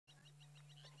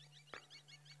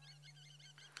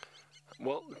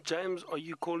Well, James, are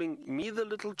you calling me the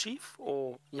little chief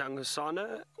or young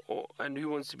Hosana, and who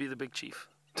wants to be the big chief?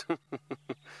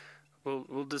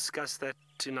 We'll discuss that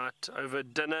tonight over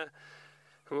dinner.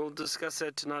 We'll discuss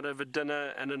that tonight over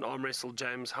dinner and an arm wrestle,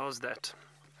 James. How's that?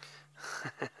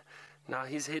 Now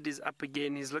his head is up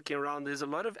again. He's looking around. There's a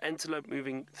lot of antelope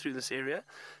moving through this area.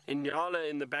 Inyala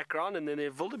in the background, and then there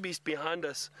are wildebeest behind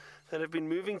us that have been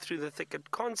moving through the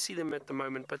thicket. Can't see them at the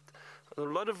moment, but a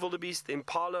lot of wildebeest. The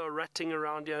impala are ratting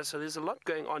around here, so there's a lot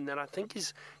going on that I think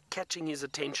is catching his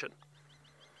attention.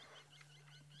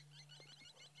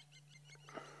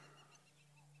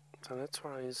 So that's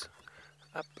why he's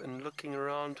up and looking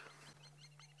around.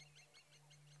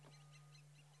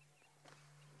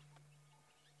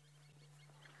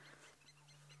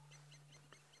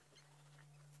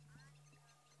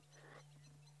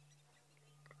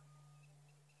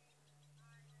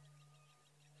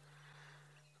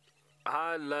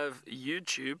 I love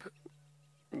YouTube.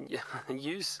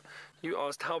 You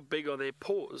asked how big are their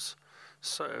paws.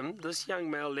 So this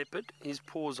young male leopard, his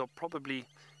paws are probably,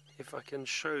 if I can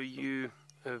show you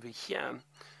over here,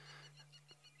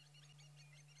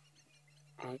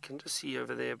 you can just see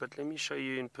over there, but let me show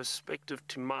you in perspective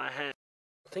to my hand.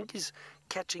 I think he's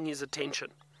catching his attention.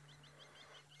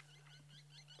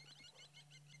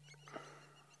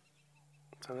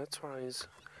 So that's why he's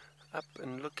up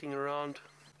and looking around.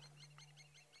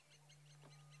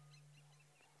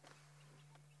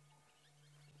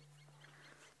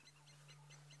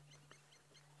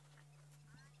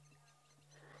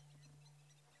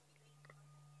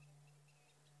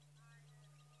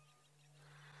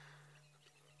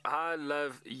 I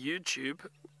love YouTube.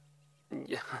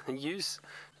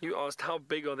 You asked how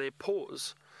big are their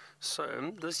paws.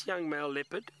 So this young male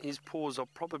leopard, his paws are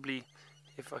probably,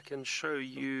 if I can show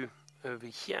you over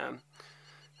here,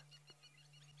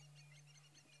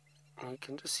 you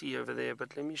can just see over there,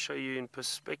 but let me show you in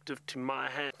perspective to my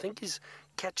hand. I think he's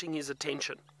catching his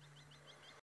attention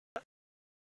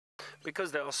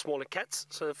because they are smaller cats.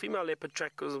 So the female leopard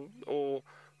track or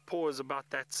paw is about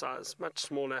that size, much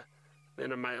smaller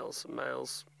than a male's. A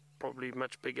male's probably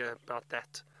much bigger, about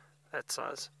that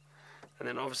size. And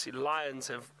then obviously lions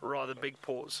have rather big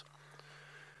paws.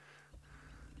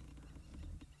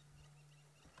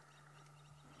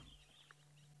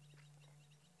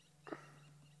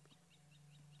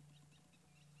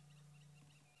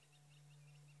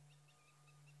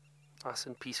 Nice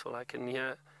and peaceful. I can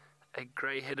hear a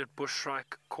grey-headed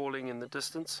bushshrike calling in the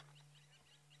distance.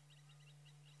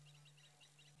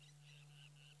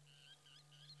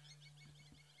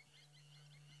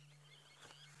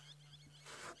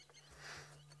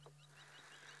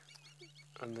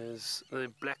 And there's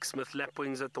the blacksmith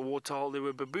lapwings at the waterhole. There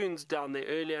were baboons down there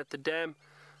earlier at the dam.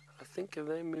 I think have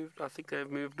they moved? I think they've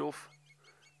moved off.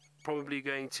 Probably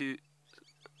going to.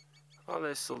 Oh,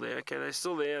 they're still there. Okay, they're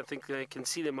still there. I think they can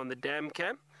see them on the dam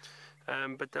cam.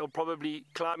 But they'll probably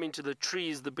climb into the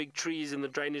trees, the big trees in the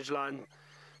drainage line,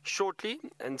 shortly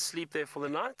and sleep there for the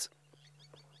night.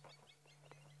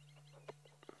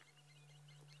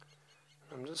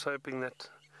 I'm just hoping that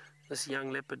this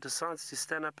young leopard decides to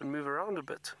stand up and move around a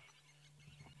bit.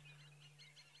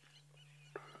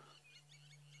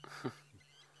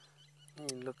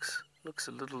 He looks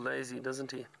a little lazy,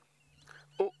 doesn't he?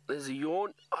 Oh, there's a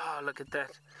yawn. Oh, look at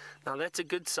that. Now that's a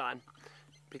good sign,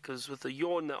 because with a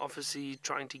yawn they're obviously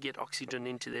trying to get oxygen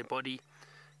into their body.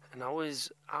 And I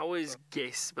always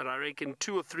guess, but I reckon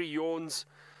 2 or 3 yawns,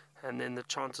 and then the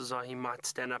chances are he might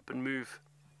stand up and move.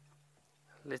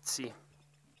 Let's see.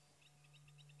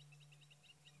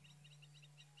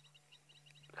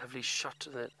 Lovely shot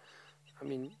of that. I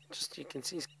mean, just you can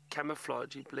see his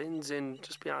camouflage. He blends in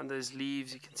just behind those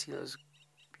leaves. You can see those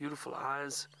beautiful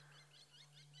eyes.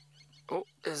 Oh,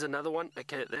 there's another one.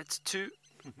 Okay, that's 2.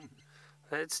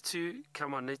 That's 2.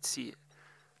 Come on, let's see.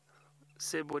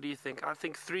 Seb, what do you think? I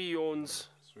think 3 yawns.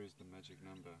 3 is the magic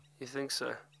number. You think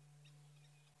so?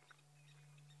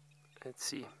 Let's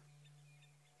see.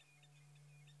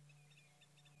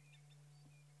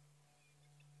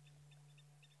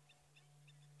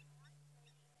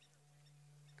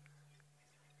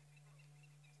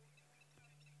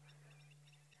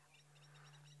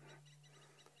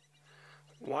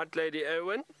 White Lady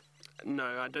Owen, no,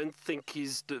 I don't think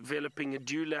he's developing a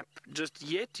dewlap just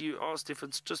yet. You asked if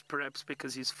it's just perhaps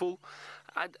because he's full.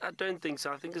 I don't think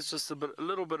so. I think it's just a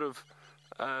little bit of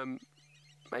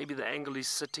maybe the angle he's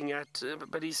sitting at,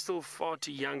 but he's still far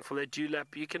too young for that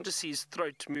dewlap. You can just see his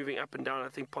throat moving up and down, I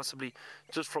think possibly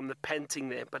just from the panting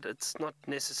there, but it's not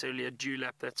necessarily a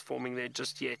dewlap that's forming there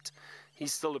just yet.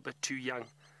 He's still a bit too young.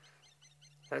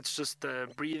 That's just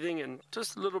breathing and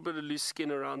just a little bit of loose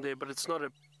skin around there, but it's not a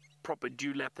proper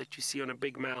dewlap that you see on a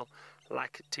big male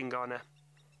like Tingana.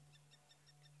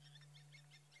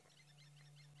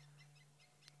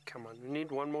 Come on, we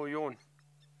need one more yawn.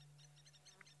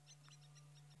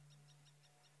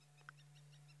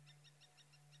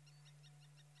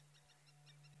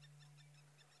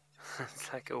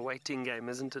 It's like a waiting game,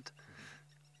 isn't it?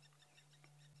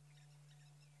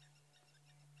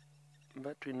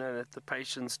 But we know that the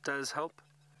patience does help.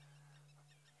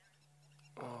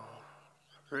 Oh,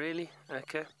 really?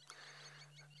 Okay.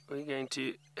 We're going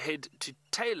to head to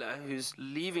Taylor, who's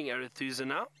leaving Arathusa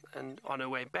now, and on her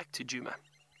way back to Djuma.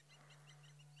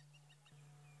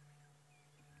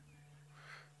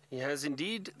 He has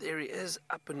indeed. There he is,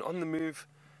 up and on the move,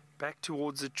 back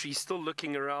towards the tree, still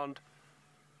looking around.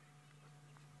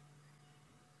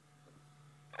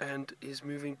 And is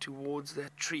moving towards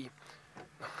that tree.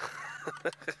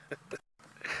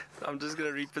 I'm just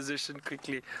going to reposition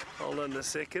quickly. Hold on a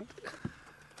second.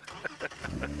 I'm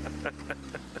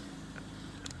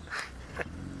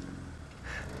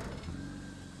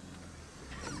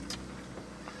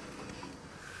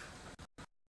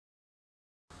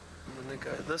going to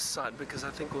go this side because I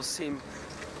think we'll see him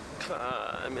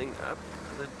climbing up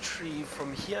the tree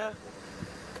from here.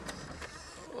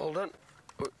 Hold on.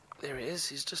 Oh, there he is.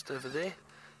 He's just over there.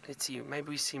 Let's see. Maybe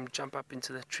we see him jump up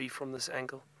into that tree from this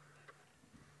angle.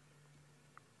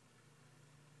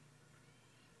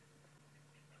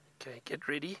 Okay, get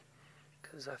ready,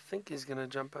 because I think he's going to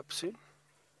jump up soon.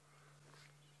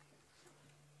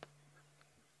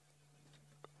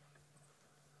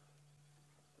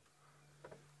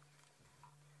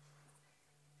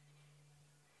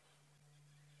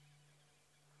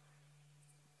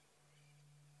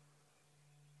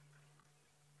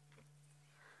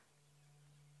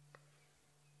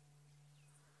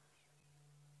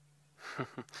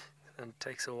 And it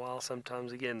takes a while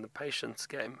sometimes, again, the patience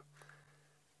game.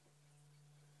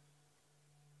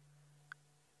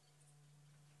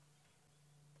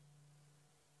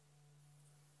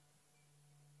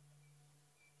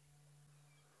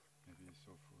 Maybe he's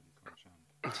so full he can't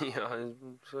jump. Yeah,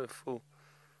 I'm so full.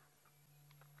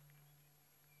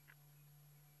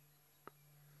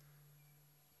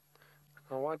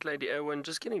 Now, White Lady Owen,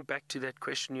 just getting back to that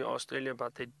question you asked earlier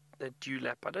about that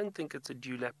dewlap. I don't think it's a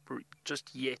dewlap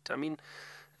just yet. I mean,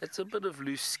 it's a bit of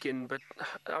loose skin, but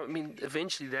I mean,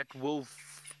 eventually that will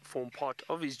form part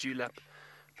of his dewlap.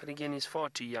 But again, he's far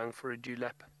too young for a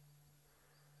dewlap.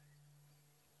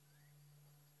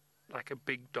 Like a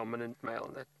big dominant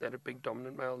male, that a big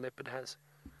dominant male leopard has.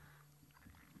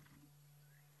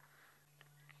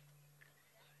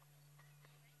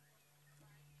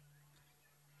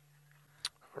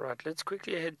 Right, let's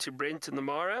quickly head to Brent in the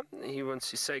Mara. He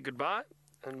wants to say goodbye,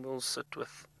 and we'll sit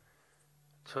with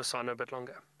Hosana a bit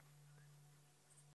longer.